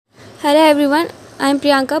Hello everyone, I am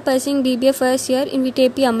Priyanka pursuing BBA first year in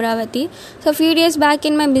VTP Amravati. So a few days back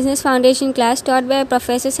in my business foundation class taught by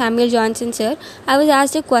Professor Samuel Johnson sir, I was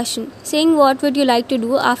asked a question saying what would you like to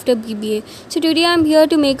do after BBA. So today I am here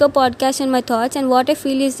to make a podcast on my thoughts, and what I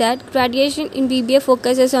feel is that graduation in BBA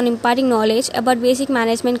focuses on imparting knowledge about basic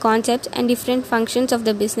management concepts and different functions of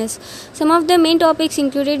the business. Some of the main topics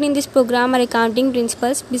included in this program are accounting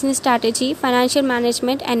principles, business strategy, financial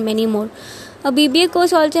management and many more. A BBA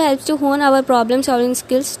course also helps to hone our problem solving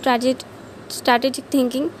skills, strategic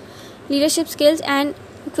thinking, leadership skills, and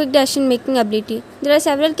quick decision making ability. There are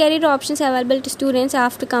several career options available to students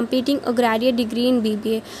after completing a graduate degree in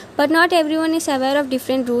BBA, but not everyone is aware of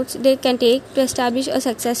different routes they can take to establish a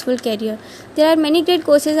successful career. There are many great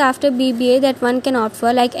courses after BBA that one can opt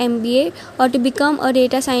for, like MBA or to become a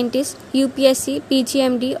data scientist, UPSC,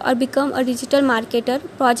 PGMD, or become a digital marketer,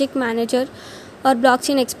 project manager, or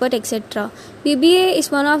blockchain expert, etc. BBA is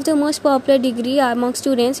one of the most popular degree among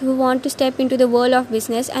students who want to step into the world of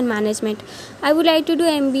business and management. I would like to do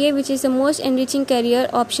MBA, which is the most enriching career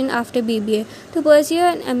option after BBA. To pursue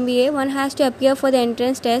an MBA, one has to appear for the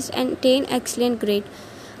entrance test and attain excellent grade.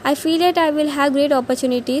 I feel that I will have great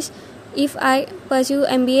opportunities if I pursue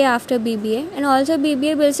MBA after BBA, and also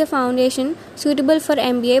BBA builds a foundation suitable for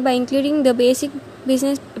MBA by including the basic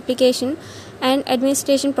business application and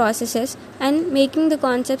administration processes and making the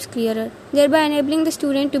concepts clearer, thereby enabling the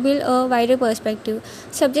student to build a wider perspective.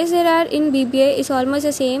 Subjects that are in BBA is almost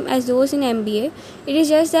the same as those in MBA. It is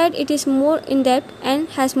just that it is more in depth and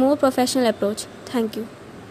has more professional approach. Thank you.